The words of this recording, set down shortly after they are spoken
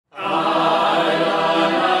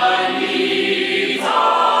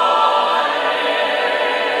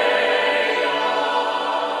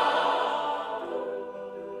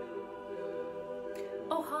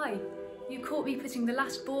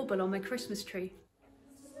bauble on my Christmas tree.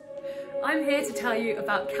 I'm here to tell you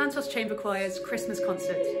about Cantos Chamber Choir's Christmas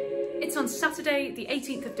concert. It's on Saturday, the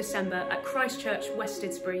 18th of December at Christchurch, West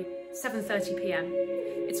Didsbury, 7:30 p.m.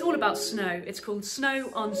 It's all about snow. It's called Snow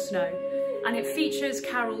on Snow, and it features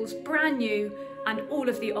carols brand new and all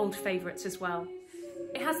of the old favourites as well.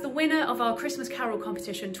 It has the winner of our Christmas Carol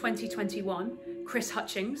competition 2021, Chris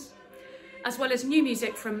Hutchings, as well as new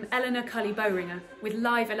music from Eleanor Cully-Bowringer with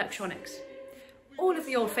live electronics. All of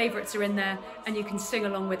the old favourites are in there and you can sing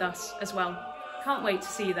along with us as well. Can't wait to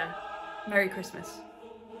see you there. Merry Christmas.